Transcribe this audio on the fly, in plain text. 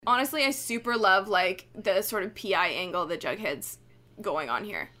Honestly, I super love, like, the sort of PI angle that Jughead's going on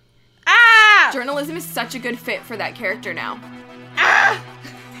here. Ah! Journalism is such a good fit for that character now. Ah!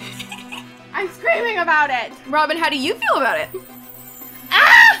 I'm screaming about it! Robin, how do you feel about it?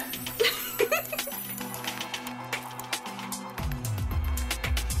 Ah!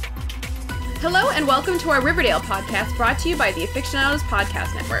 Hello and welcome to our Riverdale podcast brought to you by the AFICTIONADOS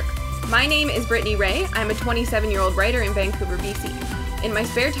podcast network. My name is Brittany Ray. I'm a 27-year-old writer in Vancouver, BC. In my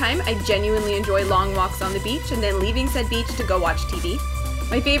spare time, I genuinely enjoy long walks on the beach and then leaving said beach to go watch TV.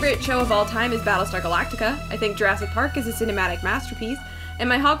 My favorite show of all time is Battlestar Galactica. I think Jurassic Park is a cinematic masterpiece, and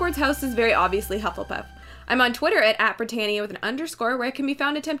my Hogwarts house is very obviously Hufflepuff. I'm on Twitter at Britannia with an underscore where I can be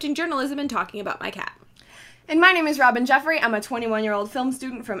found attempting journalism and talking about my cat. And my name is Robin Jeffrey. I'm a 21-year-old film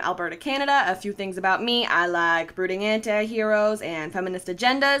student from Alberta, Canada. A few things about me. I like brooding anti-heroes and feminist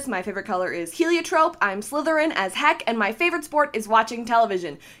agendas. My favorite color is heliotrope. I'm Slytherin as heck, and my favorite sport is watching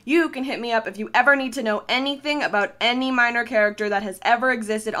television. You can hit me up if you ever need to know anything about any minor character that has ever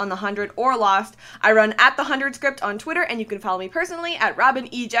existed on The 100 or Lost. I run at The 100 Script on Twitter, and you can follow me personally at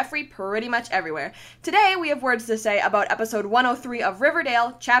Robin E. Jeffrey pretty much everywhere. Today, we have words to say about episode 103 of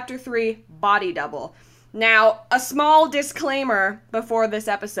Riverdale, Chapter 3, Body Double. Now, a small disclaimer before this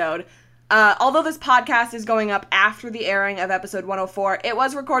episode. Although this podcast is going up after the airing of episode 104, it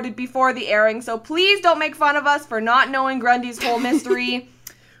was recorded before the airing, so please don't make fun of us for not knowing Grundy's whole mystery.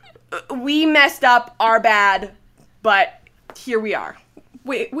 We messed up, our bad, but here we are.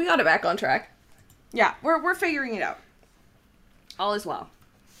 We got it back on track. Yeah, we're figuring it out. All is well.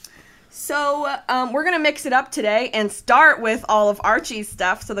 So, we're going to mix it up today and start with all of Archie's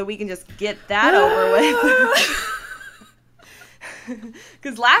stuff so that we can just get that over with.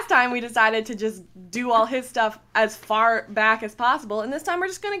 Because last time we decided to just do all his stuff as far back as possible, and this time we're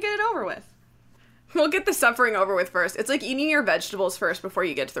just going to get it over with. We'll get the suffering over with first. It's like eating your vegetables first before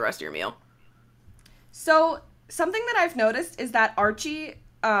you get to the rest of your meal. So, something that I've noticed is that Archie...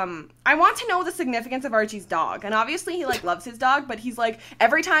 I want to know the significance of Archie's dog. And obviously he, loves his dog, but he's,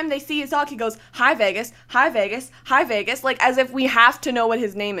 every time they see his dog, he goes, "Hi, Vegas, hi, Vegas, hi, Vegas," as if we have to know what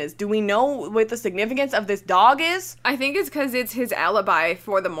his name is. Do we know what the significance of this dog is? I think it's because it's his alibi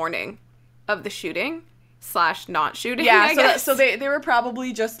for the morning of the shooting / not shooting, I guess. So they were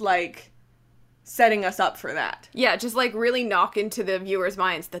probably just, setting us up for that. Yeah, just, really knock into the viewers'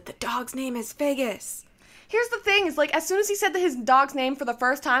 minds that the dog's name is Vegas. Here's the thing, is, as soon as he said his dog's name for the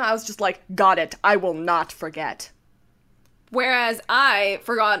first time, I was just got it. I will not forget. Whereas I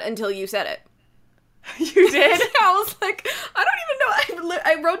forgot until you said it. You did? I was like, I don't even know.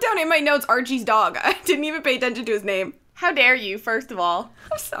 I wrote down in my notes Archie's dog. I didn't even pay attention to his name. How dare you, first of all.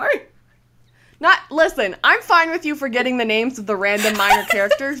 I'm sorry. Listen, I'm fine with you forgetting the names of the random minor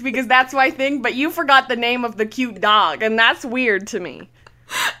characters because that's my thing, but you forgot the name of the cute dog, and that's weird to me.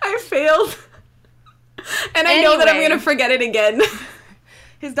 I failed. And I know that I'm going to forget it again.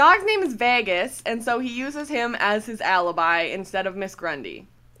 His dog's name is Vegas, and so he uses him as his alibi instead of Miss Grundy.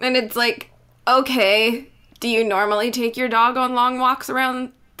 And it's okay, do you normally take your dog on long walks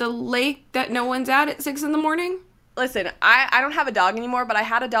around the lake that no one's at 6 in the morning? Listen, I don't have a dog anymore, but I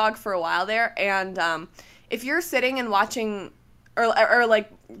had a dog for a while there, and if you're sitting and watching,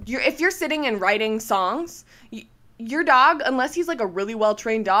 if you're sitting and writing songs... Your dog, unless he's, a really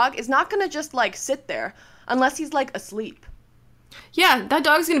well-trained dog, is not gonna just, sit there. Unless he's, asleep. Yeah, that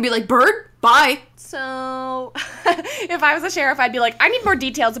dog's gonna be like, "Bird, bye." So, if I was a sheriff, I'd be like, I need more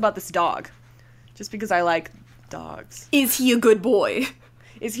details about this dog. Just because I like dogs. Is he a good boy?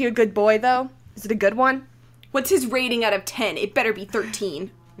 Is he a good boy, though? Is it a good one? What's his rating out of 10? It better be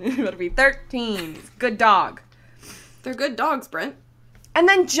 13. It better be 13. He's a good dog. They're good dogs, Brent. And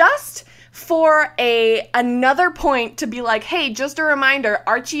then just... for another point to be like, hey, just a reminder,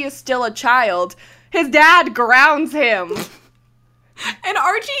 Archie is still a child, his dad grounds him. And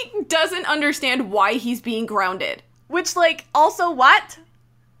Archie doesn't understand why he's being grounded. Which, also what?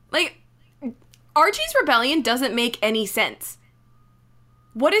 Archie's rebellion doesn't make any sense.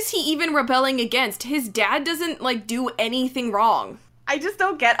 What is he even rebelling against? His dad doesn't, do anything wrong. I just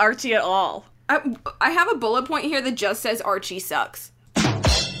don't get Archie at all. I have a bullet point here that just says Archie sucks.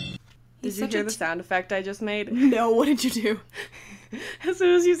 Did you hear the sound effect I just made? No, what did you do? As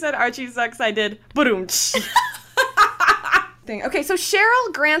soon as you said Archie sucks, I did ba-doom. Okay, so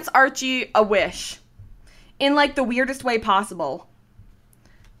Cheryl grants Archie a wish. In, the weirdest way possible.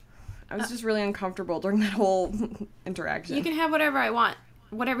 I was just really uncomfortable during that whole interaction. You can have whatever I want.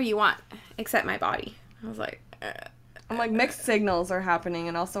 Whatever you want. Except my body. I was like... I'm mixed signals are happening,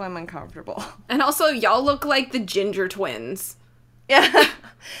 and also I'm uncomfortable. And also, y'all look like the Ginger twins. Yeah.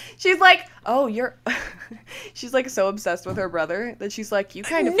 She's like, oh, you're... She's, like, so obsessed with her brother that she's like, you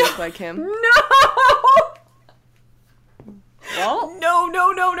kind of look like him. No! Well?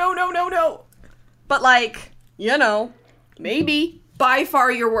 No. But, like, you know, maybe. By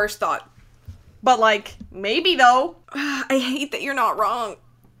far your worst thought. But, like, maybe, though. I hate that you're not wrong.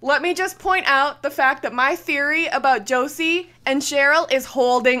 Let me just point out the fact that my theory about Josie and Cheryl is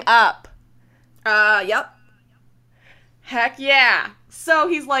holding up. Yep. Heck yeah. So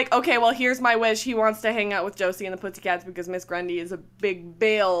he's like, okay, well, here's my wish. He wants to hang out with Josie and the Pussycats because Miss Grundy is a big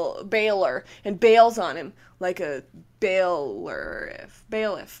bailer and bails on him like a bailiff.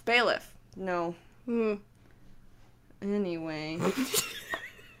 No. Anyway.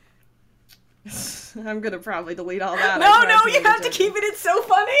 I'm gonna probably delete all that. No, you have to keep it. It's so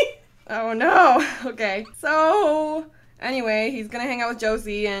funny. Oh, no. Okay. So... Anyway, he's gonna hang out with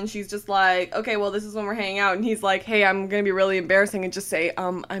Josie, and she's just like, okay, well, this is when we're hanging out, and he's like, hey, I'm gonna be really embarrassing and just say,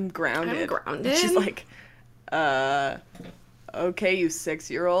 I'm grounded. And she's like, okay, you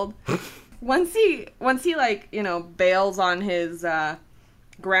 6-year-old. Once he, like, you know, bails on his,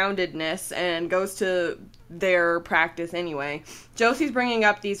 groundedness and goes to their practice anyway, Josie's bringing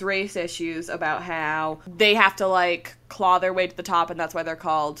up these race issues about how they have to, like, claw their way to the top, and that's why they're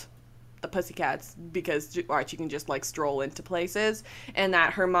called the Pussycats, because Archie can just, like, stroll into places, and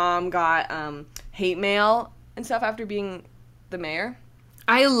that her mom got hate mail and stuff after being the mayor.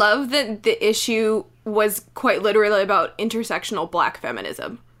 I love that the issue was quite literally about intersectional black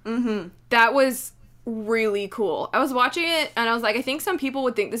feminism. Mm-hmm. That was really cool. I was watching it, and I was like, I think some people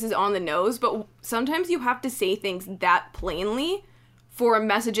would think this is on the nose, but sometimes you have to say things that plainly for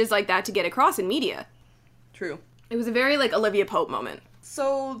messages like that to get across in media. True. It was a very, like, Olivia Pope moment.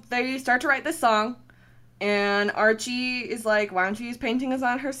 So they start to write this song, and Archie is like, why don't you use paintings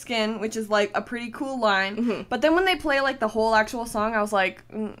on her skin, which is, like, a pretty cool line. Mm-hmm. But then when they play, like, the whole actual song, I was like,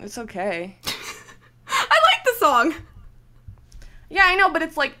 it's okay. I like the song. Yeah, I know, but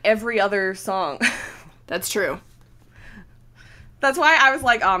it's like every other song. That's true. That's why I was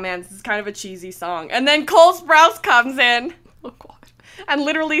like, oh man, this is kind of a cheesy song. And then Cole Sprouse comes in. Oh, God. And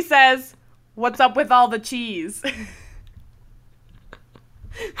literally says, what's up with all the cheese?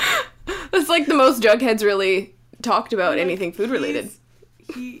 That's like the most Jughead's really talked about anything food related.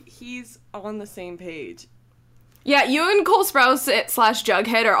 He's on the same page. Yeah, you and Cole Sprouse /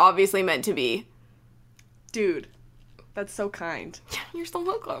 Jughead are obviously meant to be. Dude, that's so kind. Yeah, you're so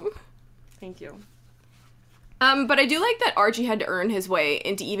welcome. Thank you. But I do like that Archie had to earn his way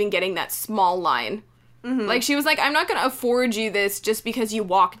into even getting that small line. Mm-hmm. Like, she was like, I'm not gonna afford you this just because you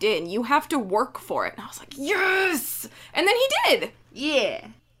walked in. You have to work for it. And I was like, yes! And then he did! Yeah.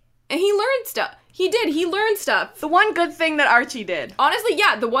 And he learned stuff. He did. He learned stuff. The one good thing that Archie did. Honestly,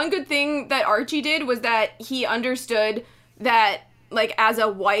 yeah. The one good thing that Archie did was that he understood that, like, as a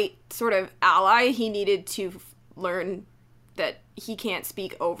white sort of ally, he needed to learn that he can't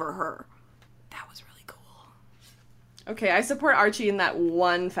speak over her. That was really cool. Okay, I support Archie in that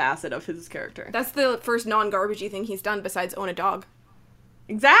one facet of his character. That's the first non-garbagey thing he's done besides own a dog.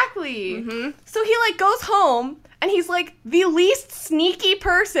 Exactly. Mm-hmm. So he, like, goes home, and he's, like, the least sneaky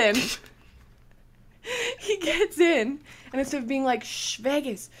person. He gets in, and instead of being like, shh,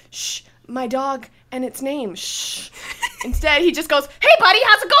 Vegas, shh, my dog and its name, shh. Instead, he just goes, hey, buddy,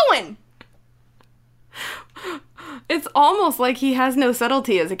 how's it going? It's almost like he has no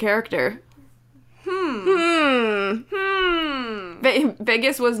subtlety as a character.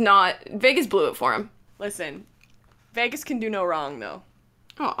 Vegas blew it for him. Listen, Vegas can do no wrong, though.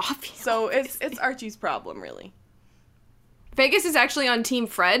 Oh, obviously. So it's Archie's problem, really. Vegas is actually on Team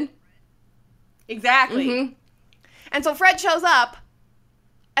Fred. Exactly. Mm-hmm. And so Fred shows up,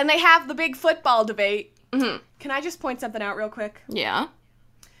 and they have the big football debate. Mm-hmm. Can I just point something out real quick? Yeah.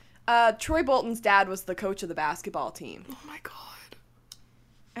 Troy Bolton's dad was the coach of the basketball team. Oh my God.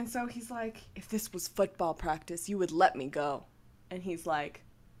 And so he's like, if this was football practice, you would let me go. And he's like,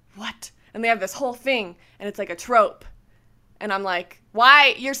 what? And they have this whole thing, and it's like a trope. And I'm like,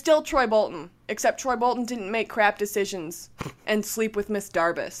 why? You're still Troy Bolton. Except Troy Bolton didn't make crap decisions and sleep with Miss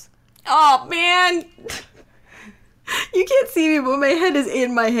Darbus. Oh, man. You can't see me, but my head is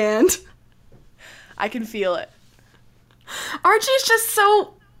in my hand. I can feel it. Archie's just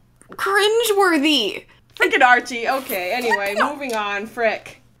so cringeworthy. Frickin' Archie. Okay, anyway, moving on.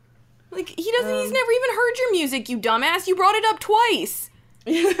 Frick. Like, he's never even heard your music, you dumbass. You brought it up twice.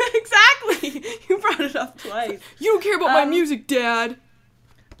 Exactly. You brought it up twice. You don't care about my music, Dad.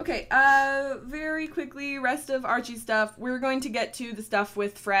 Okay, very quickly, rest of Archie's stuff. We're going to get to the stuff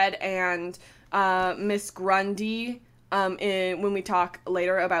with Fred and Miss Grundy when we talk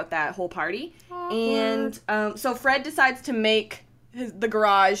later about that whole party. Awkward. And so Fred decides to make the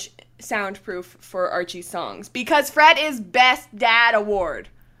garage soundproof for Archie's songs. Because Fred is Best Dad Award.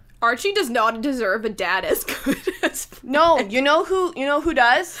 Archie does not deserve a dad as good as Fred. No, you know who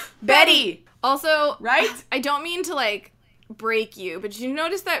does? Betty! Also, right? I don't mean to, like, break you, but did you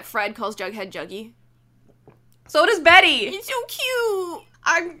notice that Fred calls Jughead Juggy? So does Betty! It's so cute!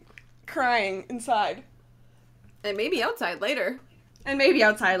 I'm crying inside. And maybe outside later. And maybe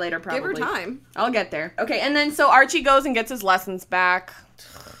outside later, probably. Give her time. I'll get there. Okay, and then so Archie goes and gets his lessons back.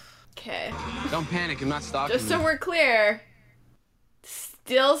 Okay. Don't panic, I'm not stalking Just so you. we're clear,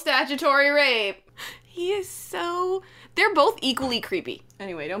 still statutory rape. He is so... They're both equally creepy.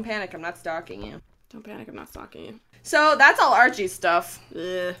 Anyway, don't panic, I'm not stalking you. Don't panic, I'm not stalking you. So that's all Archie's stuff.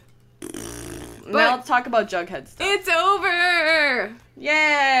 Ugh. Now let's talk about Jughead stuff. It's over!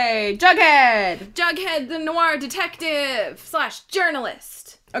 Yay! Jughead! Jughead, the noir detective /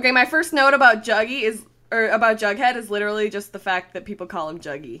 journalist. Okay, my first note about about Jughead is literally just the fact that people call him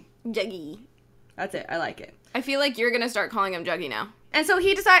Juggy. Juggy. That's it. I like it. I feel like you're gonna start calling him Juggy now. And so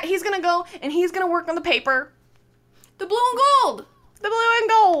he decides he's gonna go and he's gonna work on the paper. The blue and gold! The blue and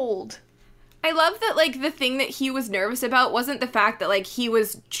gold! I love that, like, the thing that he was nervous about wasn't the fact that, like, he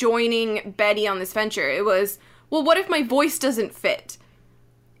was joining Betty on this venture. It was, well, what if my voice doesn't fit?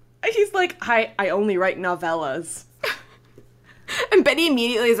 He's like, I only write novellas. And Betty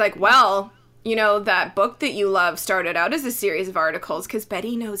immediately is like, well, you know, that book that you love started out as a series of articles, because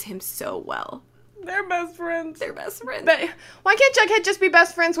Betty knows him so well. They're best friends. They're best friends. Why can't Jughead just be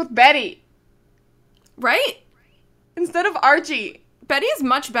best friends with Betty? Right? Instead of Archie. Betty is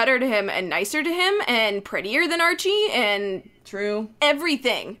much better to him and nicer to him and prettier than Archie and... True.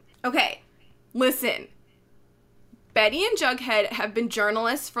 Everything. Okay, listen. Betty and Jughead have been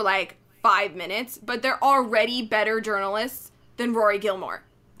journalists for like 5 minutes, but they're already better journalists than Rory Gilmore.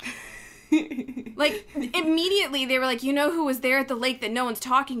 Like, immediately they were like, you know who was there at the lake that no one's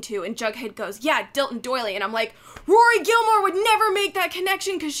talking to? And Jughead goes, yeah, Dilton Doily. And I'm like, Rory Gilmore would never make that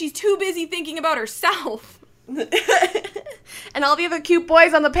connection because she's too busy thinking about herself. And all the other cute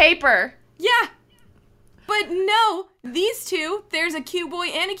boys on the paper. Yeah. But no, these two, there's a cute boy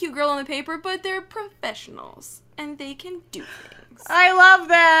and a cute girl on the paper, but they're professionals. And they can do things. I love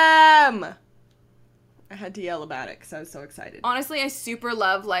them! I had to yell about it because I was so excited. Honestly, I super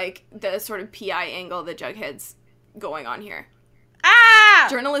love, like, the sort of PI angle that Jughead's going on here. Ah!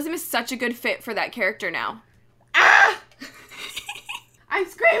 Journalism is such a good fit for that character now. Ah! I'm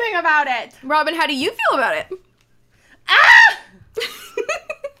screaming about it! Robin, how do you feel about it? Ah!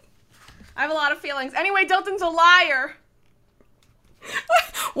 I have a lot of feelings. Anyway, Dilton's a liar.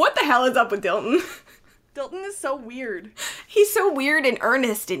 What the hell is up with Dilton? Dilton is so weird. He's so weird and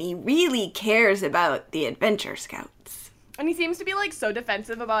earnest, and he really cares about the Adventure Scouts. And he seems to be, like, so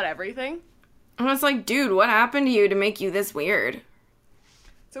defensive about everything. And it's like, dude, what happened to you to make you this weird?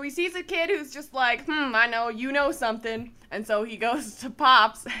 So he sees a kid who's just like, I know, you know something. And so he goes to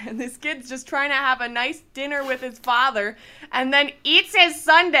Pop's, and this kid's just trying to have a nice dinner with his father, and then eats his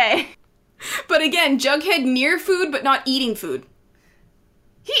sundae. But again, Jughead near food, but not eating food.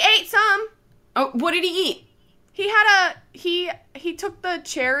 He ate some. Oh, what did he eat? He had he took the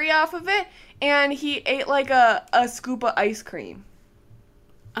cherry off of it, and he ate like a scoop of ice cream.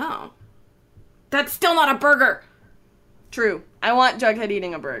 Oh. That's still not a burger. True. I want Jughead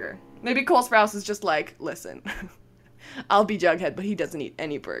eating a burger. Maybe Cole Sprouse is just like, listen, I'll be Jughead, but he doesn't eat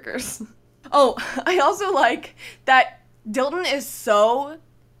any burgers. Oh, I also like that Dilton is so,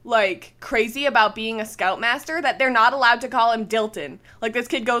 like, crazy about being a Scoutmaster that they're not allowed to call him Dilton. Like, this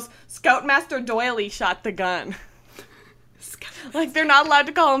kid goes, Scoutmaster Doily shot the gun. Like, they're not allowed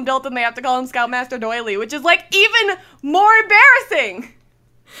to call him Dilton, they have to call him Scoutmaster Doily, which is, like, even more embarrassing.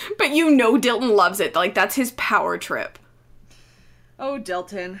 But you know Dilton loves it. Like, that's his power trip. Oh,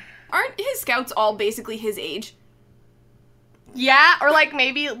 Dilton. Aren't his scouts all basically his age? Yeah, or, like,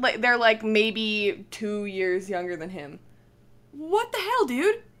 maybe, they're, like, maybe 2 years younger than him. What the hell,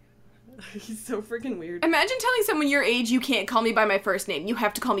 dude? He's so freaking weird. Imagine telling someone your age, you can't call me by my first name. You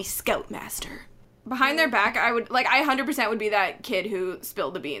have to call me Scoutmaster. Behind their back, I 100% would be that kid who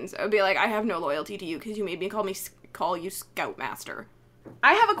spilled the beans. I would be like, I have no loyalty to you because you made me call you Scoutmaster.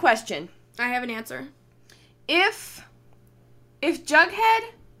 I have a question. I have an answer. If Jughead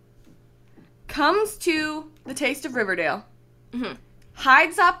comes to the Taste of Riverdale,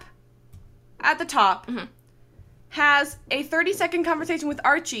 hides up at the top, has a 30-second conversation with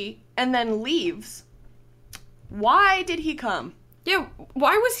Archie, and then leaves, why did he come? Yeah,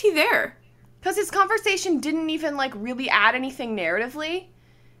 why was he there? Because his conversation didn't even, like, really add anything narratively.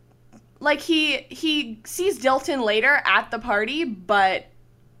 Like, he sees Dilton later at the party, but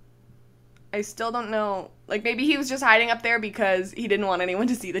I still don't know. Like, maybe he was just hiding up there because he didn't want anyone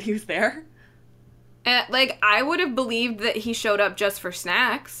to see that he was there. Like, I would have believed that he showed up just for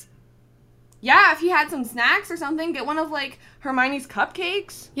snacks. Yeah, if he had some snacks or something, get one of, like, Hermione's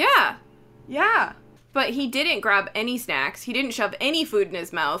cupcakes. Yeah. Yeah. But he didn't grab any snacks. He didn't shove any food in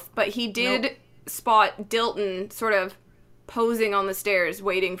his mouth. But he did spot Dilton sort of posing on the stairs,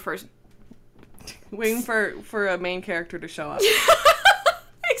 waiting for a main character to show up.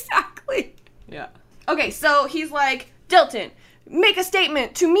 Exactly. Yeah. Okay, so he's like, Dilton, make a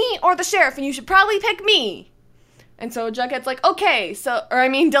statement to me or the sheriff, and you should probably pick me. And so Jughead's like, okay.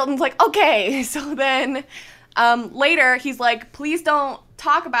 Dilton's like, okay. So then later he's like, please don't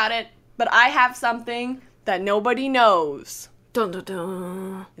talk about it, but I have something that nobody knows. Dun dun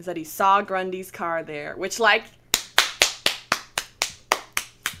dun. Is that he saw Grundy's car there, which, like,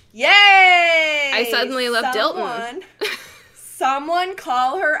 yay! I suddenly love Dilton. Someone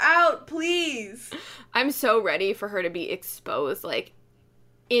call her out, please. I'm so ready for her to be exposed. Like,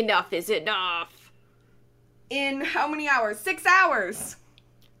 enough is enough. In how many hours? 6 hours.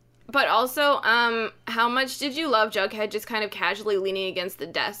 But also, how much did you love Jughead just kind of casually leaning against the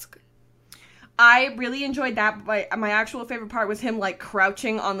desk? I really enjoyed that, but my actual favorite part was him, like,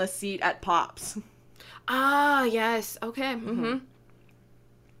 crouching on the seat at Pops. Ah, yes. Okay. Mm-hmm.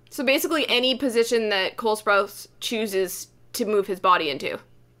 So basically any position that Cole Sprouse chooses to move his body into.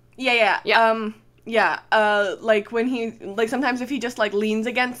 Yeah. Like, when he, like, sometimes if he just, like, leans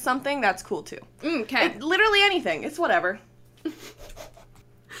against something, that's cool, too. Okay. Literally anything. It's whatever.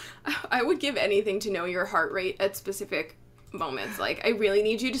 I would give anything to know your heart rate at specific moments. Like, I really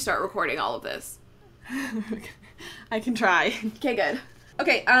need you to start recording all of this. I can try. Okay, good.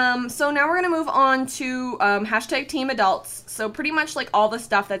 Okay, so now we're gonna move on to, hashtag Team Adults. So pretty much, like, all the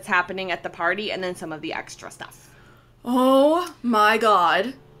stuff that's happening at the party, and then some of the extra stuff. Oh my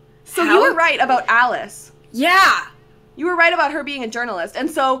god. So you were right about Alice. Yeah! You were right about her being a journalist. And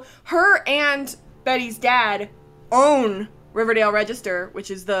so her and Betty's dad own Riverdale Register, which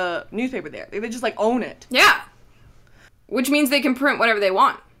is the newspaper there. They just, like, own it. Yeah. Which means they can print whatever they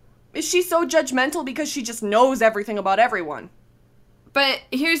want. Is she so judgmental because she just knows everything about everyone? But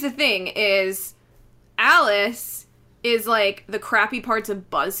here's the thing is, Alice is, like, the crappy parts of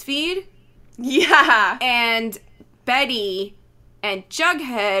BuzzFeed. Yeah. And Betty and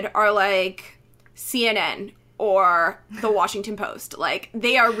Jughead are, like, CNN or the Washington Post. Like,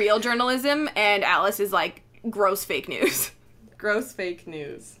 they are real journalism, and Alice is, like, gross fake news. Gross fake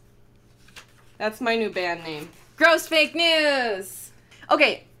news. That's my new band name. Gross fake news!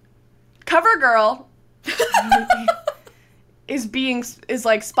 Okay, CoverGirl is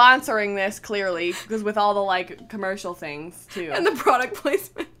like sponsoring this, clearly, because with all the, like, commercial things too. And the product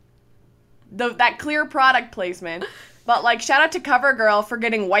placement. That clear product placement. But, like, shout out to CoverGirl for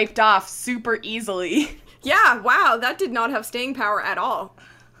getting wiped off super easily. Yeah, wow, that did not have staying power at all.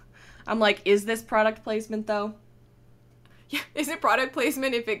 I'm like, is this product placement though? Yeah, is it product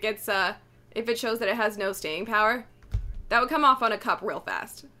placement if it gets if it shows that it has no staying power? That would come off on a cup real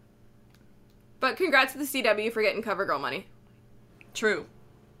fast. But congrats to the CW for getting CoverGirl money. True.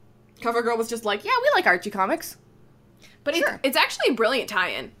 CoverGirl was just like, yeah, we like Archie comics. But sure. It's actually a brilliant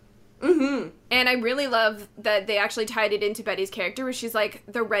tie-in. Mm-hmm. And I really love that they actually tied it into Betty's character, where she's like,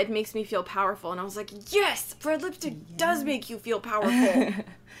 the red makes me feel powerful. And I was like, yes, red lipstick does make you feel powerful.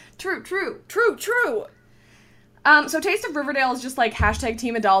 True. So Taste of Riverdale is just like hashtag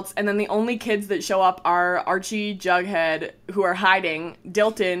Team Adults, and then the only kids that show up are Archie, Jughead, who are hiding,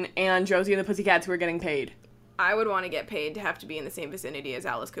 Dilton, and Josie and the Pussycats, who are getting paid. I would want to get paid to have to be in the same vicinity as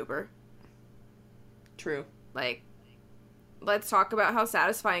Alice Cooper. True. Like, let's talk about how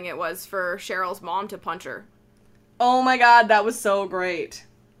satisfying it was for Cheryl's mom to punch her. Oh my god, that was so great.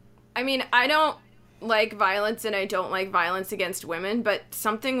 I mean, I don't like violence and I don't like violence against women, but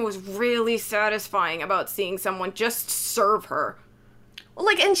something was really satisfying about seeing someone just serve her. Well,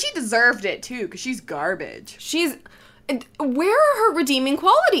 like, and she deserved it too, because she's garbage. Where are her redeeming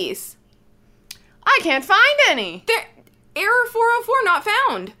qualities? I can't find any. Error 404 not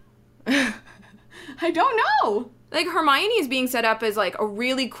found. I don't know. Like, Hermione is being set up as, like, a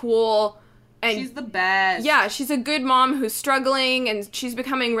really cool... And she's the best. Yeah, she's a good mom who's struggling, and she's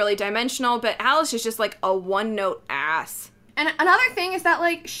becoming really dimensional, but Alice is just, like, a one-note ass. And another thing is that,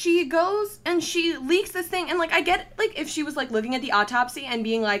 like, she goes and she leaks this thing, and, like, I get, like, if she was, like, looking at the autopsy and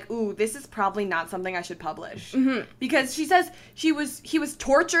being like, ooh, this is probably not something I should publish. Mm-hmm. Because she says he was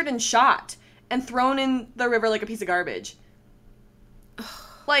tortured and shot and thrown in the river like a piece of garbage.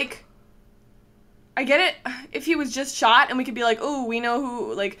 Like... I get it if he was just shot and we could be like, ooh, we know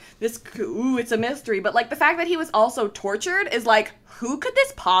who, like, this, ooh, it's a mystery. But, like, the fact that he was also tortured is like, who could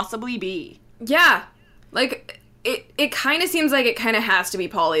this possibly be? Yeah. Like, it kind of seems like it kind of has to be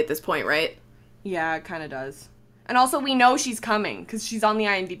Polly at this point, right? Yeah, it kind of does. And also, we know she's coming, because she's on the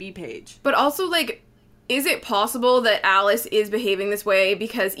IMDb page. But also, like, is it possible that Alice is behaving this way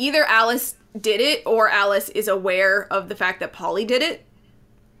because either Alice did it or Alice is aware of the fact that Polly did it?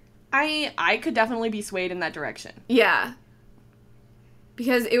 I could definitely be swayed in that direction. Yeah.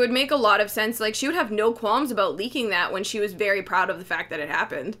 Because it would make a lot of sense. Like, she would have no qualms about leaking that when she was very proud of the fact that it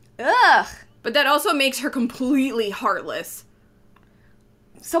happened. Ugh! But that also makes her completely heartless.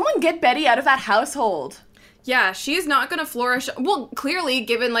 Someone get Betty out of that household. Yeah, she is not going to flourish. Well, clearly,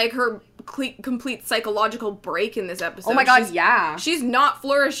 given, like, her complete psychological break in this episode. Oh my god, yeah. She's not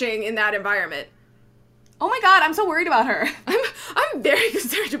flourishing in that environment. Oh my god, I'm so worried about her. I'm very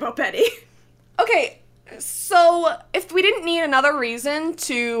concerned about Betty. Okay, so if we didn't need another reason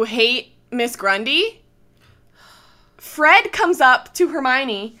to hate Miss Grundy, Fred comes up to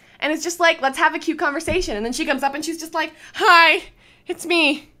Hermione and is just like, let's have a cute conversation. And then she comes up and she's just like, hi, it's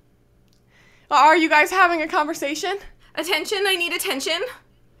me. Are you guys having a conversation? Attention, I need attention.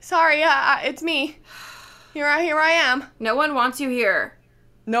 Sorry, it's me. Here I am. No one wants you here.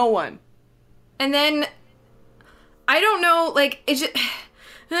 No one. And then, I don't know, like, it just,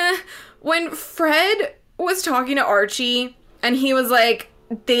 when Fred was talking to Archie, and he was like,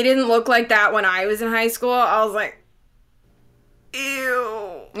 they didn't look like that when I was in high school, I was like,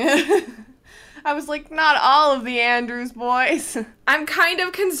 ew. I was like, not all of the Andrews boys. I'm kind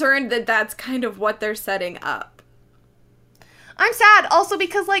of concerned that that's kind of what they're setting up. I'm sad, also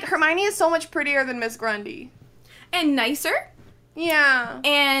because, like, Hermione is so much prettier than Miss Grundy. And nicer. Yeah.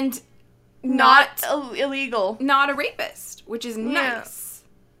 And not illegal. Not a rapist, which is nice.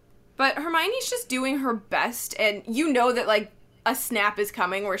 But Hermione's just doing her best, and you know that, like, a snap is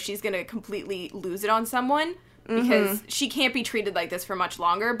coming where she's gonna completely lose it on someone, because she can't be treated like this for much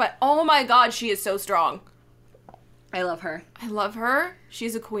longer, but oh my god, she is so strong. I love her. I love her.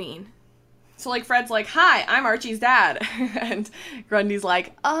 She's a queen. So, like, Fred's like, hi, I'm Archie's dad. And Grundy's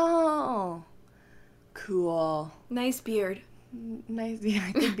like, oh, cool. Nice beard. Nice,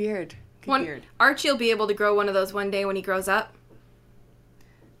 yeah, good beard. Good beard. Archie will be able to grow one of those one day when he grows up.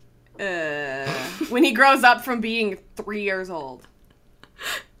 When he grows up from being 3 years old.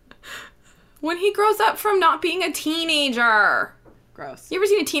 When he grows up from not being a teenager. Gross. You ever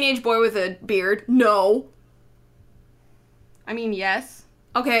seen a teenage boy with a beard? No. I mean, yes.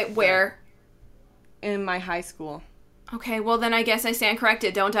 Okay, where? In my high school. Okay, well then I guess I stand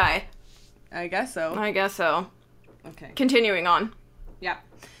corrected, don't I? I guess so. I guess so. Okay. Continuing on. Yeah.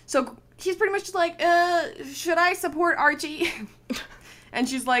 So he's pretty much just like, should I support Archie? And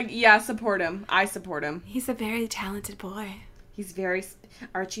she's like, yeah, support him. I support him. He's a very talented boy. He's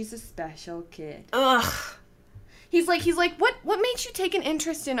Archie's a special kid. Ugh. He's like, what makes you take an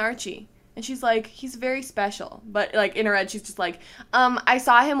interest in Archie? And she's like, he's very special. But, like, in her head, she's just like, I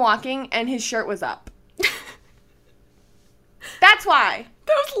saw him walking and his shirt was up. That's why.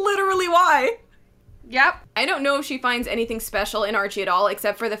 That was literally why. Yep. I don't know if she finds anything special in Archie at all,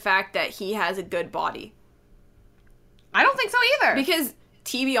 except for the fact that he has a good body. I don't think so either. Because,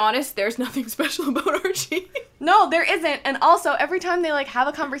 to be honest, there's nothing special about Archie. No, there isn't. And also, every time they, like, have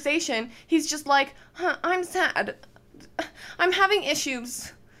a conversation, he's just like, I'm sad. I'm having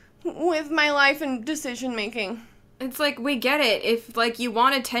issues with my life and decision making. It's like, we get it. If, like, you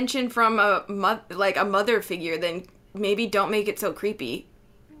want attention from a mother figure, then maybe don't make it so creepy.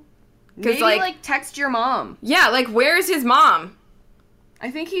 Maybe, like, text your mom. Yeah, like, where's his mom? I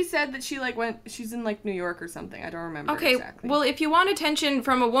think he said that she, like, she's in, like, New York or something. I don't remember exactly. Well, if you want attention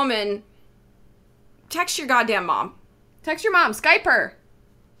from a woman, text your goddamn mom. Text your mom. Skype her.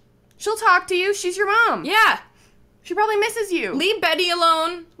 She'll talk to you. She's your mom. Yeah. She probably misses you. Leave Betty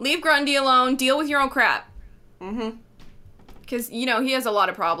alone. Leave Grundy alone. Deal with your own crap. Mm-hmm. Because, you know, he has a lot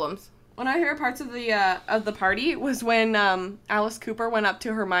of problems. One of my favorite parts of the party was when Alice Cooper went up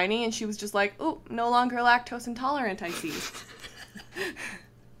to Hermione and she was just like, ooh, no longer lactose intolerant, I see.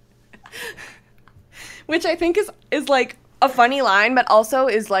 Which I think is like a funny line, but also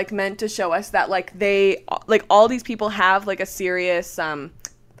is like meant to show us that like they, like all these people have like a serious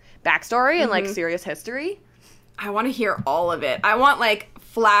backstory and like serious history. I want to hear all of it. I want like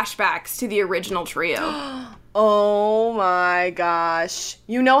flashbacks to the original trio. Oh my gosh.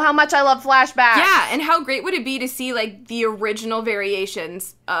 You know how much I love flashbacks. Yeah, and how great would it be to see, like, the original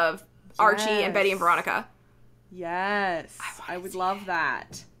variations of Archie and Betty and Veronica? Yes. I would love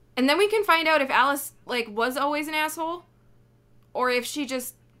that. And then we can find out if Alice, like, was always an asshole, or if she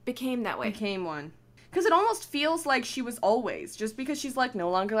just became that way. Became one. Because it almost feels like she was always, just because she's, like, no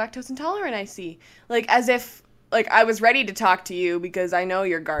longer lactose intolerant, I see. Like, as if, like, I was ready to talk to you because I know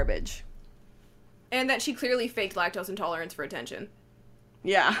you're garbage. And that she clearly faked lactose intolerance for attention.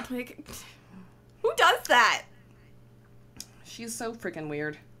 Yeah. Like, who does that? She's so freaking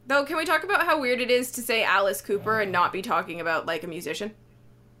weird. Though, can we talk about how weird it is to say Alice Cooper and not be talking about, like, a musician?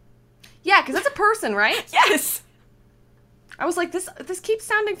 Yeah, because that's a person, right? Yes! I was like, this keeps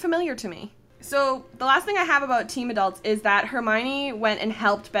sounding familiar to me. So, the last thing I have about Team Adults is that Hermione went and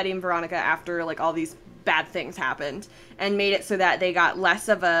helped Betty and Veronica after, like, all these bad things happened, and made it so that they got less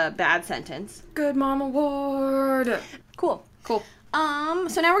of a bad sentence. Good Mom Award! Cool. Cool.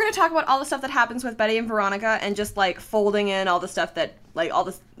 So now we're going to talk about all the stuff that happens with Betty and Veronica, and just, like, folding in all the stuff that, like,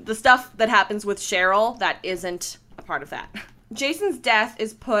 all the stuff that happens with Cheryl that isn't a part of that. Jason's death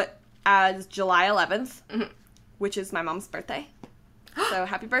is put as July 11th, which is my mom's birthday. So,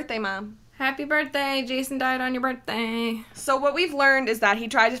 happy birthday, Mom. Happy birthday, Jason died on your birthday. So what we've learned is that he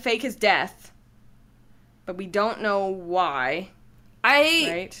tried to fake his death, but we don't know why.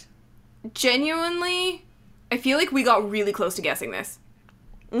 Right? Genuinely, I feel like we got really close to guessing this.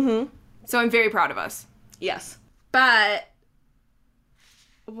 Mm-hmm. So I'm very proud of us. Yes. But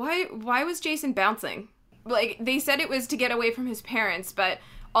why was Jason bouncing? Like, they said it was to get away from his parents, but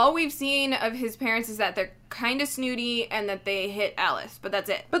all we've seen of his parents is that they're kind of snooty and that they hit Alice, but that's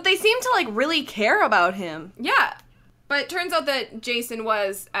it. But they seem to, like, really care about him. Yeah. But it turns out that Jason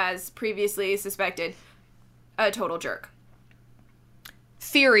was, as previously suspected, a total jerk.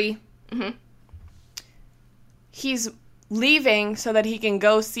 Theory. Mm-hmm. He's leaving so that he can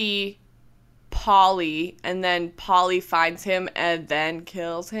go see Polly, and then Polly finds him and then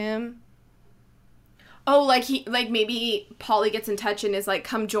kills him. Oh, like maybe Polly gets in touch and is like,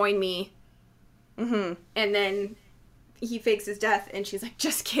 come join me. Mm-hmm. And then he fakes his death and she's like,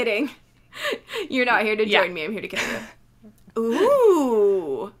 just kidding. You're not here to join me, I'm here to kill you.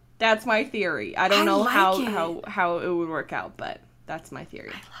 Ooh. That's my theory. I don't know like how it would work out, but that's my theory.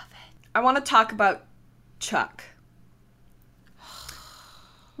 I love it. I want to talk about Chuck.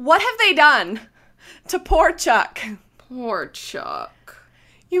 What have they done to poor Chuck? Poor Chuck.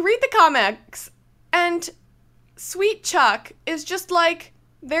 You read the comics, and sweet Chuck is just like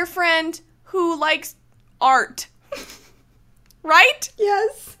their friend who likes art. Right?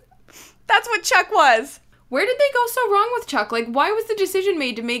 Yes. That's what Chuck was. Where did they go so wrong with Chuck? Like, why was the decision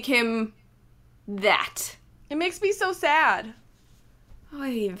made to make him that? It makes me so sad.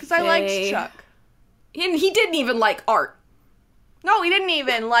 Because I liked Chuck. And he didn't even like art. No, he didn't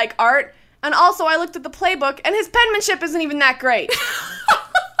even like art. And also, I looked at the playbook, and his penmanship isn't even that great.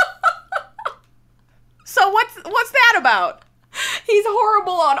 So what's that about? He's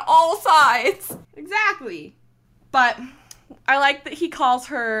horrible on all sides. Exactly. But I like that he calls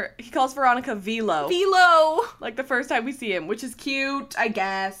Veronica Velo. Velo. Like the first time we see him, which is cute, I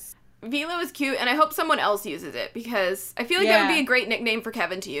guess. Velo is cute, and I hope someone else uses it, because I feel like that would be a great nickname for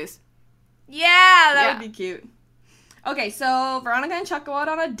Kevin to use. Yeah, that would be cute. Okay, so Veronica and Chuck go out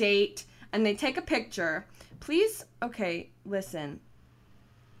on a date, and they take a picture. Please, okay, listen.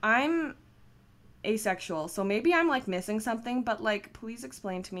 I'm asexual, so maybe I'm, like, missing something, but, like, please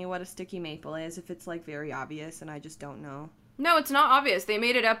explain to me what a sticky maple is if it's, like, very obvious and I just don't know. No, it's not obvious. They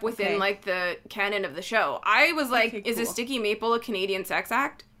made it up within, like, the canon of the show. I was like, is a sticky maple a Canadian sex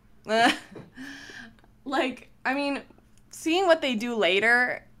act? Like, I mean, seeing what they do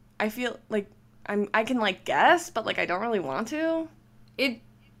later, I feel like I can, like, guess, but, like, I don't really want to.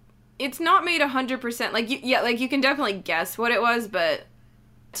 It's not made 100%. Like, you can definitely guess what it was, but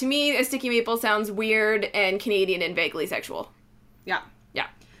to me, a sticky maple sounds weird and Canadian and vaguely sexual. Yeah. Yeah.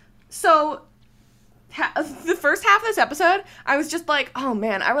 So, the first half of this episode, I was just like, oh,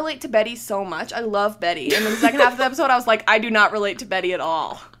 man, I relate to Betty so much. I love Betty. And then the second half of the episode, I was like, I do not relate to Betty at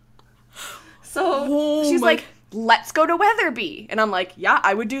all. So, she's like, let's go to Weatherby. And I'm like, yeah,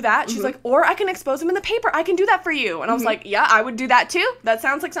 I would do that. She's like, or I can expose him in the paper. I can do that for you. And I was like, yeah, I would do that too. That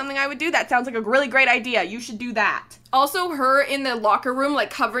sounds like something I would do. That sounds like a really great idea. You should do that. Also, her in the locker room, like,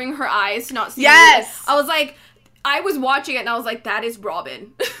 covering her eyes to not see Yes! I was like, I was watching it and I was like, that is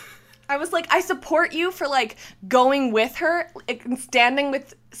Robin. I was like, I support you for, like, going with her and standing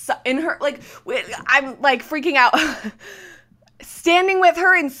in her, like, I'm, like, freaking out. Standing with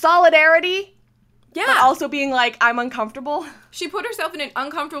her in solidarity. Yeah. But also being like, I'm uncomfortable. She put herself in an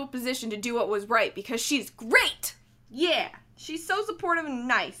uncomfortable position to do what was right because she's great. Yeah. She's so supportive and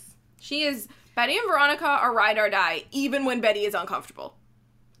nice. She is. Betty and Veronica are ride or die, even when Betty is uncomfortable.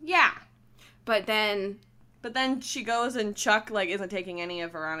 Yeah. But then she goes and Chuck, like, isn't taking any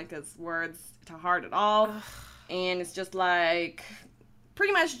of Veronica's words to heart at all. Ugh. And it's just, like,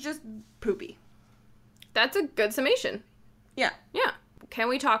 pretty much just poopy. That's a good summation. Yeah. Yeah. Can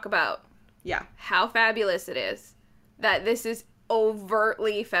we talk about how fabulous it is that this is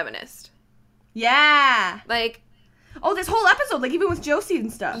overtly feminist? Yeah. Like, oh, this whole episode, like, even with Josie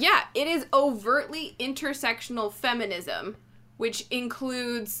and stuff. yeah, it is overtly intersectional feminism, which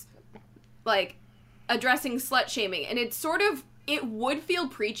includes, like, addressing slut-shaming. And it's sort of, it would feel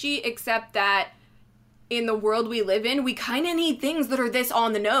preachy, except that in the world we live in, we kind of need things that are this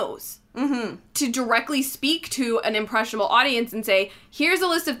on the nose. Mm-hmm. To directly speak to an impressionable audience and say, here's a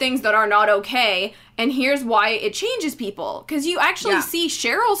list of things that are not okay, and here's why it changes people. Because you actually see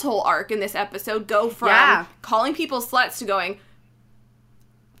Cheryl's whole arc in this episode go from calling people sluts to going,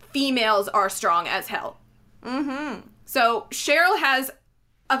 females are strong as hell. Mm-hmm. So Cheryl has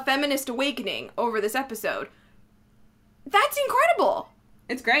a feminist awakening over this episode. That's incredible.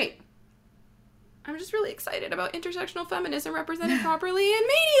 It's great. I'm just really excited about intersectional feminism represented properly in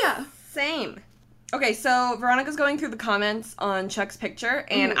media. Same. Okay, so Veronica's going through the comments on Chuck's picture,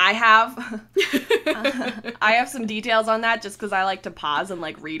 and I have I have some details on that just because I like to pause and,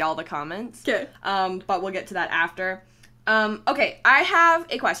 like, read all the comments. Okay. But we'll get to that after. Okay, I have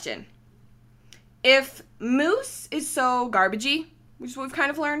a question. If Moose is so garbagey, which is what we've kind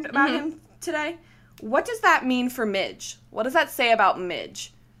of learned about him today, what does that mean for Midge? What does that say about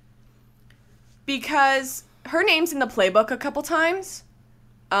Midge? Because her name's in the playbook a couple times,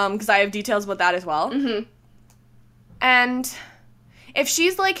 because I have details about that as well. Mm-hmm. And if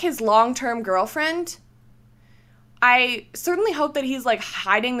she's, like, his long-term girlfriend, I certainly hope that he's, like,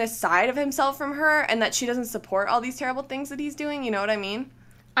 hiding this side of himself from her and that she doesn't support all these terrible things that he's doing, you know what I mean?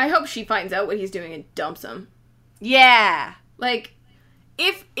 I hope she finds out what he's doing and dumps him. Yeah. Like,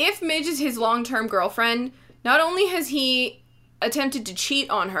 if Midge is his long-term girlfriend, not only has he attempted to cheat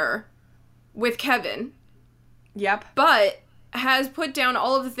on her with Kevin, Yep. but has put down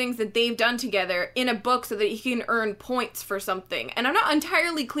all of the things that they've done together in a book so that he can earn points for something. And I'm not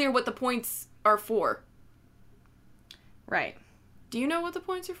entirely clear what the points are for. Right. Do you know what the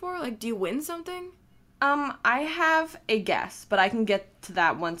points are for? Like, do you win something? I have a guess, but I can get to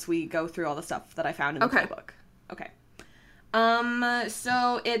that once we go through all the stuff that I found in the playbook. Okay.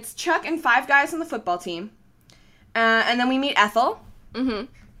 So it's Chuck and 5 guys on the football team. And then we meet Ethel. Mm-hmm.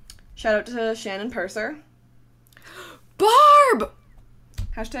 Shout out to Shannon Purser. Barb!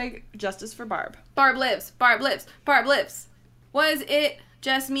 Hashtag justice for Barb. Barb lives. Barb lives. Barb lives. Was it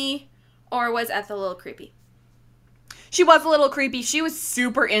just me, or was Ethel a little creepy? She was a little creepy. She was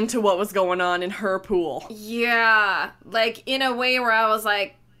super into what was going on in her pool. Yeah. Like, in a way where I was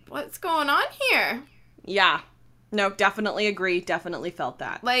like, what's going on here? Yeah. No, definitely agree. Definitely felt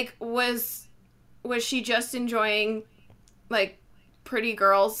that. Like, was she just enjoying, like, pretty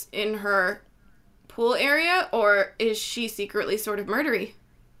girls in her pool area, or is she secretly sort of murdery?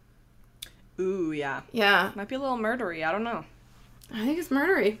 Ooh, yeah. Yeah. Might be a little murdery. I don't know. I think it's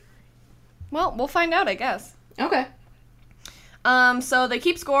murdery. Well, we'll find out, I guess. Okay. So they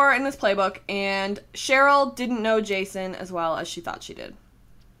keep score in this playbook, and Cheryl didn't know Jason as well as she thought she did,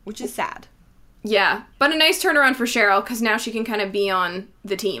 which is sad. Yeah, but a nice turnaround for Cheryl, because now she can kind of be on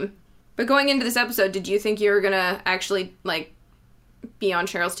the team. But going into this episode, did you think you were gonna actually, like, be on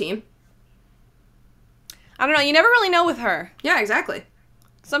Cheryl's team? I don't know, you never really know with her. Yeah, exactly.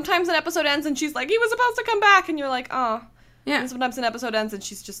 Sometimes an episode ends and she's like, he was supposed to come back, and you're like, oh. Yeah. And sometimes an episode ends and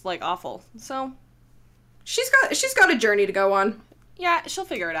she's just, like, awful. So, She's got a journey to go on. yeah, she'll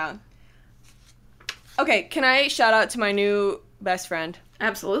figure it out. Okay, can I shout out to my new best friend?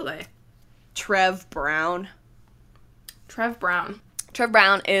 Absolutely. Trev Brown. Trev Brown. Trev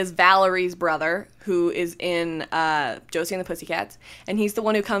Brown is Valerie's brother, who is in Josie and the Pussycats, and he's the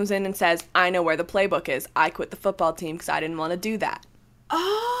one who comes in and says, I know where the playbook is. I quit the football team because I didn't want to do that.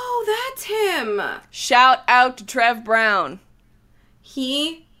 Oh, that's him. Shout out to Trev Brown.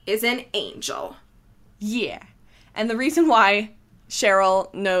 He is an angel. Yeah. And the reason why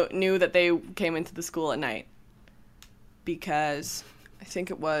Cheryl knew that they came into the school at night, because I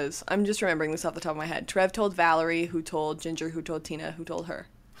think it was, I'm just remembering this off the top of my head, Trev told Valerie, who told Ginger, who told Tina, who told her.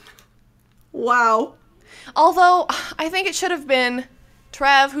 Wow. Although, I think it should have been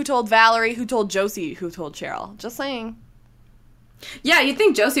Trev, who told Valerie, who told Josie, who told Cheryl. Just saying. Yeah, you'd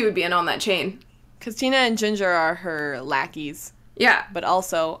think Josie would be in on that chain. Because Tina and Ginger are her lackeys. Yeah. But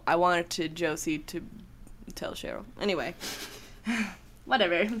also, I wanted Josie to tell Cheryl. Anyway.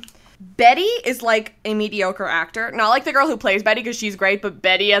 Whatever. Betty is like a mediocre actor. Not like the girl who plays Betty because she's great, but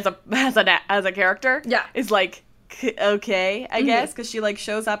Betty as a character is like okay, I guess, because she like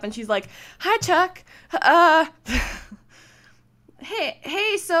shows up and she's like, "Hi, Chuck.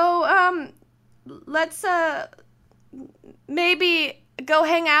 Hey, so let's maybe go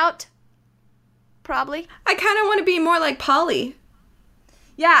hang out. Probably. I kind of want to be more like Polly.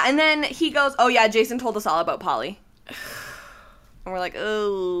 Yeah, and then he goes, "Oh yeah, Jason told us all about Polly." And we're like,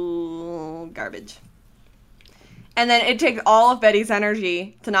 oh. emotional garbage. And then it takes all of Betty's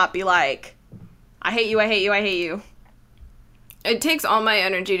energy to not be like, I hate you, I hate you, I hate you. It takes all my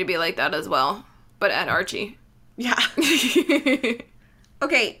energy to be like that as well, but at Archie. Yeah.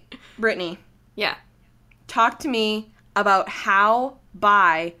 Okay, Brittany. Yeah. Talk to me about how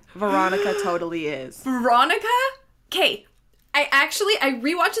bi Veronica totally is. Veronica? Okay. I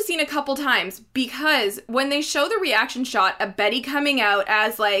rewatched the scene a couple times because when they show the reaction shot of Betty coming out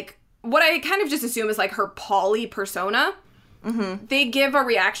as, like, what I kind of just assume is, like, her Polly persona, they give a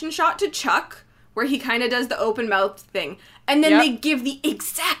reaction shot to Chuck where he kind of does the open mouth thing. And then they give the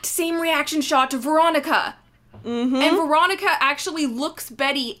exact same reaction shot to Veronica. And Veronica actually looks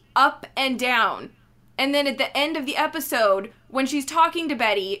Betty up and down. And then at the end of the episode, when she's talking to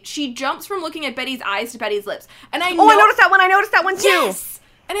Betty, she jumps from looking at Betty's eyes to Betty's lips. And I noticed that one. I noticed that one too. Yes!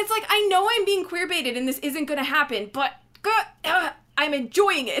 And it's like, I know I'm being queer-baited and this isn't going to happen, but I'm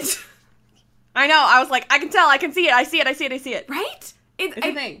enjoying it. I know. I was like, I can tell. I can see it. I see it. Right? It's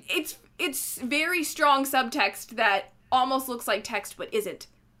a thing. It's very strong subtext that almost looks like text but isn't.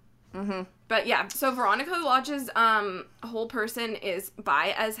 But yeah, so Veronica Lodge's whole person is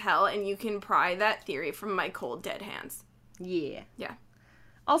bi as hell, and you can pry that theory from my cold, dead hands. Yeah. Yeah.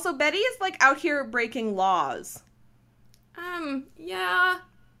 Also, Betty is, like, out here breaking laws. Yeah.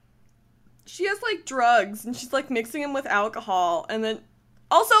 She has, like, drugs, and she's, like, mixing them with alcohol, and then...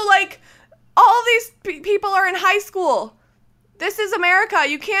 Also, like, all these people are in high school. This is America.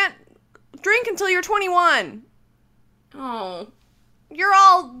 You can't drink until you're 21. Oh. You're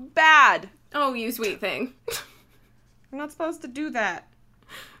all bad. Oh, you sweet thing. You're not supposed to do that.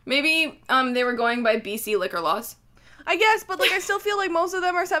 Maybe, they were going by BC liquor laws. I guess, but, like, I still feel like most of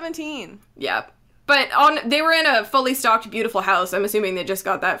them are 17. Yeah. But they were in a fully stocked, beautiful house. I'm assuming they just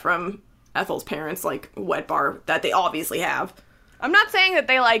got that from Ethel's parents, like, wet bar that they obviously have. I'm not saying that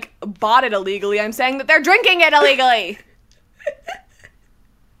they, like, bought it illegally. I'm saying that they're drinking it illegally.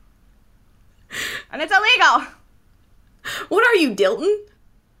 And it's illegal. What are you, Dilton?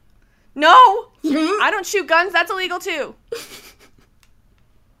 No. I don't shoot guns. That's illegal, too.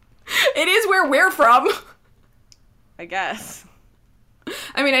 It is where we're from. I guess.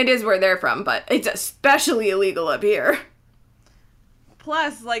 I mean, it is where they're from, but it's especially illegal up here.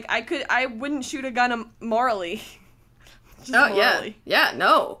 Plus, like, I wouldn't shoot a gun morally. Just morally. Yeah,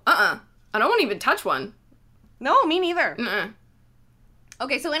 no. I don't want to even touch one. No, me neither.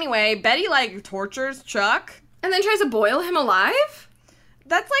 Okay, so anyway, Betty, like, tortures Chuck. And then tries to boil him alive?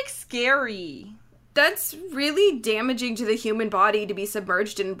 That's, like, scary. That's really damaging to the human body to be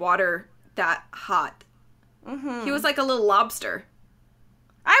submerged in water that hot. He was like a little lobster.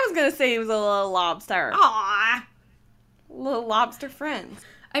 I was gonna say he was a little lobster. Aww. Little lobster friends.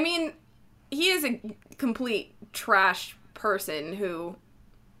 I mean, he is a complete trash person who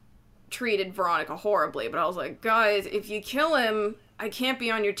treated Veronica horribly, but I was like, guys, if you kill him, I can't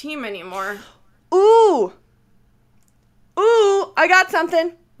be on your team anymore. Ooh, I got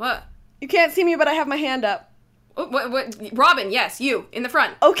something. What? You can't see me, but I have my hand up. What? Robin, yes, you, in the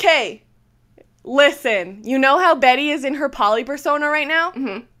front. Okay. Listen, you know how Betty is in her Polly persona right now?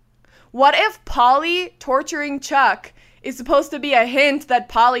 What if Polly torturing Chuck is supposed to be a hint that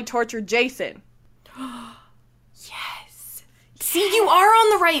Polly tortured Jason? Yes. See, you are on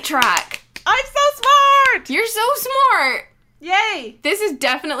the right track. I'm so smart! You're so smart. Yay! This is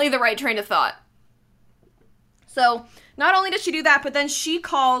definitely the right train of thought. So, not only does she do that, but then she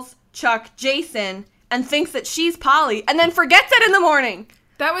calls Chuck Jason and thinks that she's Polly and then forgets it in the morning.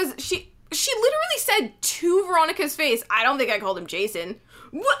 That was... She literally said to Veronica's face, I don't think I called him Jason.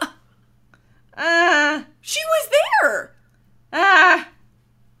 What? She was there.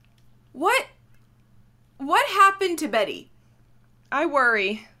 What happened to Betty? I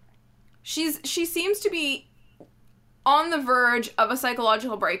worry. She seems to be on the verge of a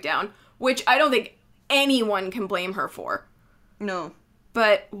psychological breakdown, which I don't think anyone can blame her for. No.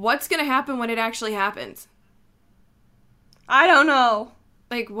 But what's going to happen when it actually happens? I don't know.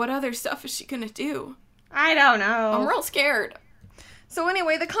 Like, what other stuff is she going to do? I don't know. I'm real scared. So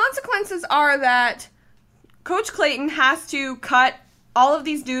anyway, the consequences are that Coach Clayton has to cut all of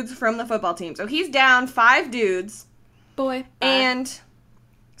these dudes from the football team. So he's down 5 dudes. Boy. And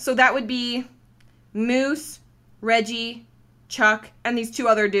so that would be Moose, Reggie, Chuck, and these 2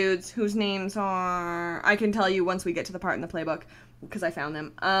 other dudes whose names are... I can tell you once we get to the part in the playbook, because I found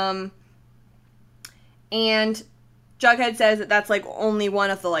them. And Jughead says that that's, like, only one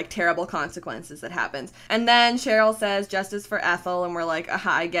of the, like, terrible consequences that happens. And then Cheryl says, justice for Ethel, and we're like,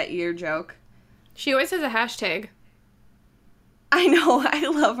 aha, I get your joke. She always has a hashtag. I know, I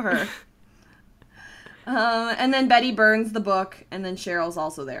love her. And then Betty burns the book, and then Cheryl's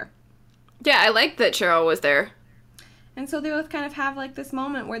also there. Yeah, I like that Cheryl was there. And so they both kind of have, like, this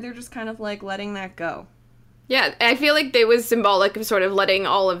moment where they're just kind of, like, letting that go. Yeah, I feel like it was symbolic of sort of letting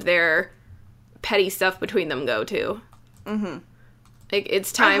all of their petty stuff between them go, too. Mm-hmm. Like,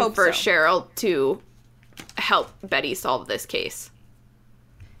 it's time for Cheryl to help Betty solve this case.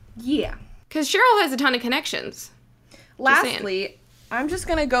 Yeah. Because Cheryl has a ton of connections. Lastly, I'm just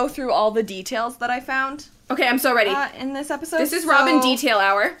going to go through all the details that I found. Okay, I'm so ready. In this episode. This is Robin Detail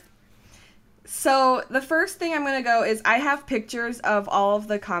Hour. So, the first thing I'm going to go is I have pictures of all of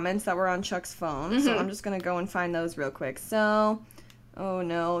the comments that were on Chuck's phone. Mm-hmm. So, I'm just going to go and find those real quick. So, oh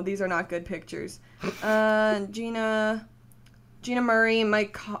no, these are not good pictures. Gina Murray,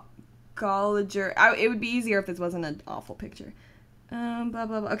 Mike Golliger. It would be easier if this wasn't an awful picture. Blah, blah,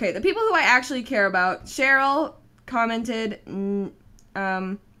 blah. Okay, the people who I actually care about. Cheryl commented,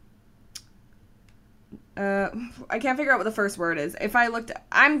 I can't figure out what the first word is.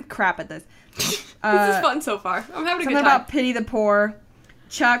 I'm crap at this. This is fun so far. I'm having a good time. Something about pity the poor.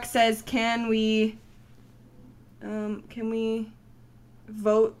 Chuck says, can we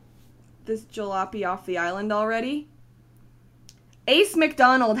vote this jalopy off the island already? Ace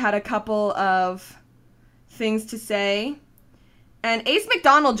McDonald had a couple of things to say. And Ace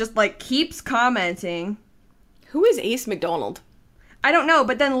McDonald just, like, keeps commenting. Who is Ace McDonald? I don't know,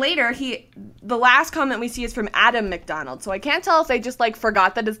 but then later, the last comment we see is from Adam McDonald, so I can't tell if they just, like,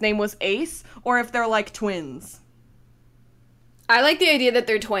 forgot that his name was Ace, or if they're, like, twins. I like the idea that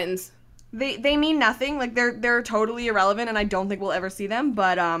they're twins. They mean nothing, like, they're totally irrelevant, and I don't think we'll ever see them,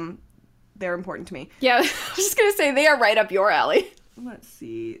 but, they're important to me. Yeah, I was just gonna say, they are right up your alley. Let's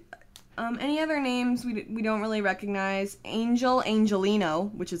see. Any other names we don't really recognize?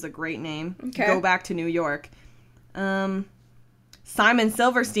 Angelino, which is a great name. Okay. Go back to New York. Simon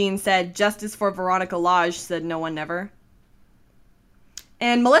Silverstein said, justice for Veronica Lodge, said no one never.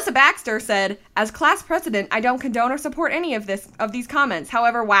 And Melissa Baxter said, as class president, I don't condone or support any of these comments.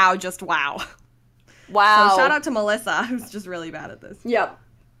 However, wow, just wow. Wow. So shout out to Melissa, who's just really bad at this. Yep.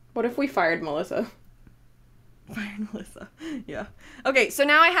 What if we fired Melissa? Fired Melissa. Yeah. Okay, so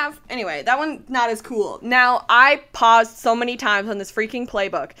now anyway, that one's not as cool. Now, I paused so many times on this freaking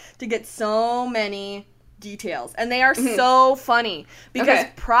playbook to get so many details, and they are so funny because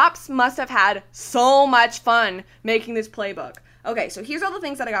props must have had so much fun making this playbook. Okay, so here's all the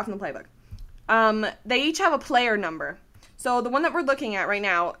things that I got from the playbook. They each have a player number. So the one that we're looking at right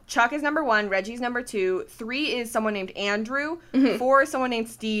now, Chuck is number 1, Reggie's number 2, 3 is someone named Andrew, 4 is someone named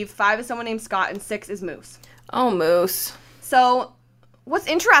Steve, 5 is someone named Scott, and 6 is Moose. Oh, Moose. So what's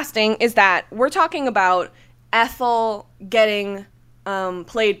interesting is that we're talking about Ethel getting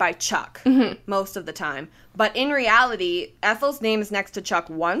played by Chuck most of the time. But in reality, Ethel's name is next to Chuck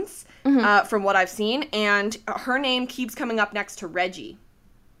once, from what I've seen, and her name keeps coming up next to Reggie.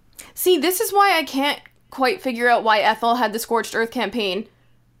 See, this is why I can't quite figure out why Ethel had the Scorched Earth campaign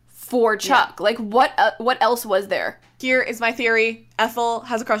for Chuck. Yeah. Like, what else was there? Here is my theory. Ethel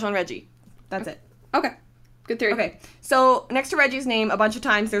has a crush on Reggie. That's it. Okay. Good theory. Okay. So, next to Reggie's name, a bunch of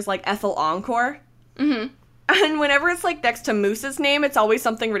times there's, like, Ethel Encore. Mm-hmm. And whenever it's, like, next to Moose's name, it's always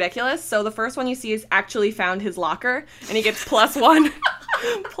something ridiculous. So the first one you see is actually found his locker, and he gets +1.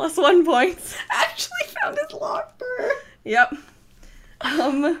 +1 points. Actually found his locker. Yep.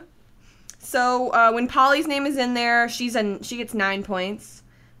 So when Polly's name is in there, she gets 9 points.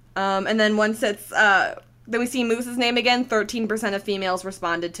 And then once it's, then we see Moose's name again, 13% of females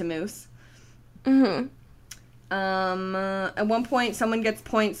responded to Moose. Mm-hmm. At one point, someone gets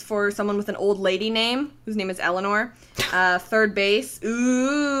points for someone with an old lady name, whose name is Eleanor. Third base.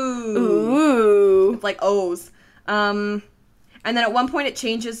 Ooh. It's like O's. And then at one point it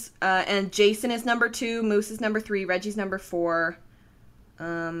changes, and Jason is number 2, Moose is number 3, Reggie's number 4.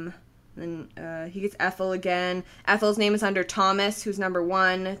 Then he gets Ethel again. Ethel's name is under Thomas, who's number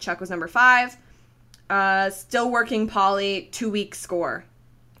 1. Chuck was number 5. Still working Polly, 2-week score.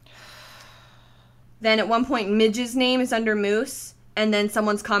 Then at one point, Midge's name is under Moose, and then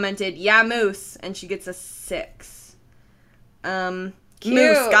someone's commented, yeah, Moose, and she gets a 6. Moose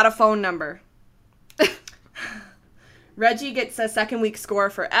got a phone number. Reggie gets a 2nd-week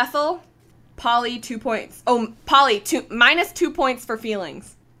score for Ethel. Polly, 2 points. Oh, Polly, -2 points for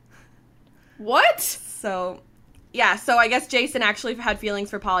feelings. What? So, yeah, so I guess Jason actually had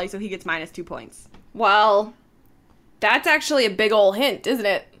feelings for Polly, so he gets -2 points. Well, that's actually a big ol' hint, isn't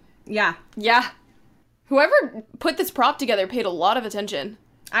it? Yeah. Yeah. Whoever put this prop together paid a lot of attention.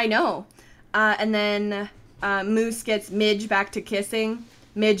 I know. And then Moose gets Midge back to kissing.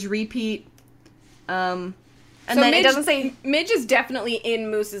 Midge repeat. And so then Midge, it doesn't say... Midge is definitely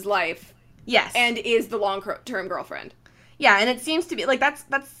in Moose's life. Yes. And is the long-term girlfriend. Yeah, and it seems to be... Like, that's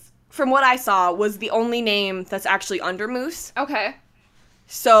from what I saw, was the only name that's actually under Moose. Okay.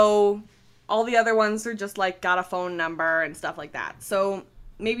 So all the other ones are just, like, got a phone number and stuff like that. So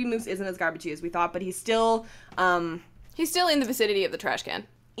maybe Moose isn't as garbagey as we thought, but he's still... he's still in the vicinity of the trash can.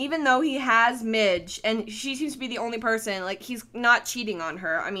 Even though he has Midge, and she seems to be the only person, like, he's not cheating on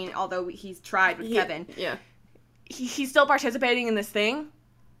her. I mean, although he's tried with Kevin. Yeah. He's still participating in this thing,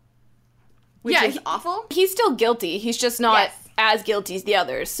 which is awful. He's still guilty. He's just not as guilty as the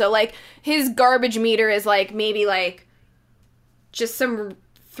others. So, like, his garbage meter is, like, maybe, like, just some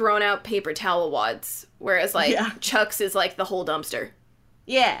thrown out paper towel wads. Whereas, like, Chuck's is, like, the whole dumpster.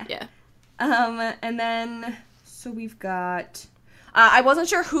 Yeah. Yeah. And then, so we've got... I wasn't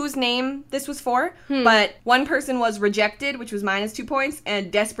sure whose name this was for, but one person was rejected, which was -2 points,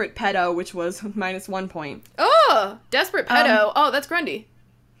 and desperate pedo, which was -1 point. Oh, desperate pedo. that's Grundy.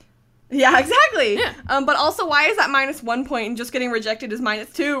 Yeah, exactly. Yeah. But also, why is that -1 point and just getting rejected is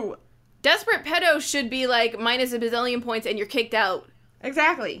 -2? Desperate pedo should be, like, minus a bazillion points and you're kicked out.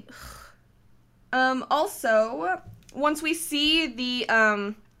 Exactly. Also, once we see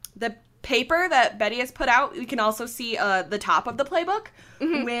the paper that Betty has put out, we can also see the top of the playbook,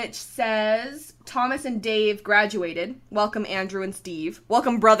 which says, Thomas and Dave graduated. Welcome, Andrew and Steve.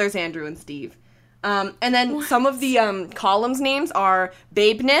 Welcome, brothers Andrew and Steve. And then some of the columns names are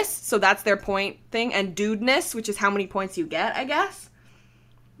Babeness, so that's their point thing, and Dudeness, which is how many points you get, I guess.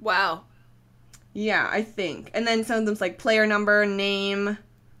 Wow. Yeah, I think. And then some of them's like player number, name.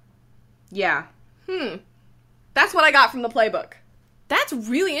 Yeah. That's what I got from the playbook. That's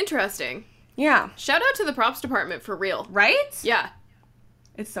really interesting. Yeah. Shout out to the props department for real. Right? Yeah.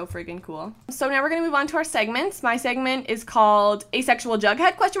 It's so freaking cool. So now we're going to move on to our segments. My segment is called Asexual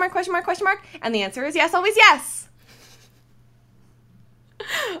Jughead, ? And the answer is yes, always yes.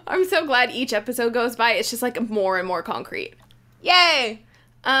 I'm so glad each episode goes by. It's just, like, more and more concrete. Yay!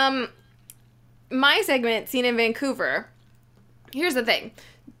 My segment, Scene in Vancouver, here's the thing.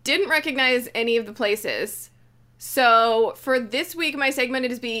 Didn't recognize any of the places. So, for this week, my segment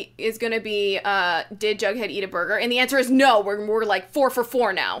is going to be, did Jughead eat a burger? And the answer is no. We're like 4 for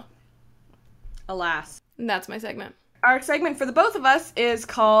 4 now. Alas. And that's my segment. Our segment for the both of us is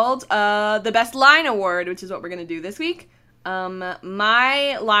called, the Best Line Award, which is what we're going to do this week.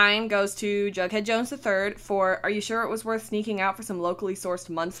 My line goes to Jughead Jones III for, are you sure it was worth sneaking out for some locally sourced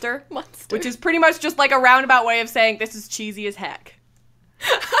Munster? Munster. Which is pretty much just like a roundabout way of saying this is cheesy as heck.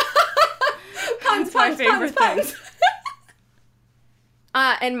 That's my favorite thing.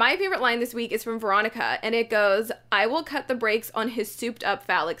 And my favorite line this week is from Veronica, and it goes, I will cut the brakes on his souped-up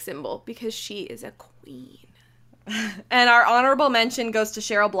phallic symbol, because she is a queen. And our honorable mention goes to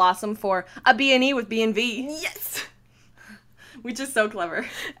Cheryl Blossom for a B&E with B&V. Yes! Which is so clever.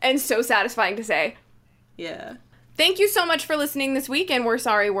 And so satisfying to say. Yeah. Thank you so much for listening this week, and we're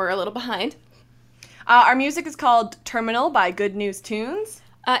sorry we're a little behind. Our music is called Terminal by Good News Tunes.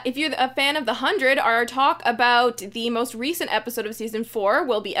 If you're a fan of The 100, our talk about the most recent episode of Season 4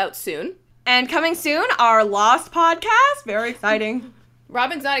 will be out soon. And coming soon, our Lost podcast. Very exciting.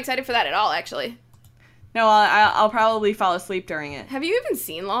 Robin's not excited for that at all, actually. No, I'll probably fall asleep during it. Have you even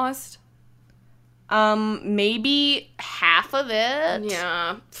seen Lost? Maybe half of it.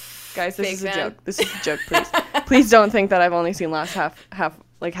 Yeah. Guys, this is a fan. joke. This is a joke, please. Please don't think that I've only seen Lost half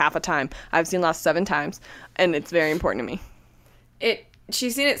a time. I've seen Lost 7 times, and it's very important to me.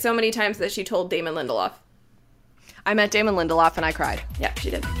 She's seen it so many times that she told Damon Lindelof. I met Damon Lindelof and I cried. Yeah, she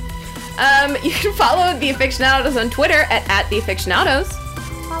did. You can follow The Afictionados on Twitter at @TheAfictionados.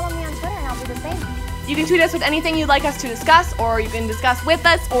 Follow me on Twitter and I'll do the same. You can tweet us with anything you'd like us to discuss, or you can discuss with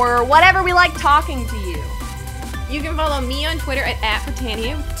us, or whatever we like talking to you. You can follow me on Twitter at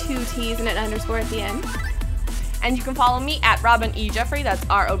 @Britannia with 2 T's and an underscore at the end. And you can follow me at Robin E. Jeffrey, that's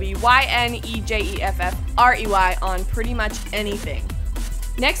ROBYNEJEFFREY, on pretty much anything.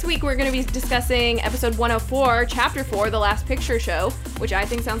 Next week, we're going to be discussing episode 104, chapter 4, The Last Picture Show, which I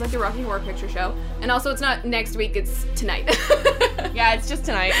think sounds like the Rocky Horror Picture Show. And also, it's not next week, it's tonight. Yeah, it's just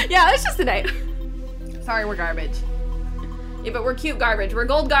tonight. Yeah, it's just tonight. Sorry, we're garbage. Yeah, but we're cute garbage. We're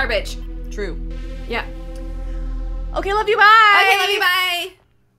gold garbage. True. Yeah. Okay, love you, bye! Okay, love you, bye!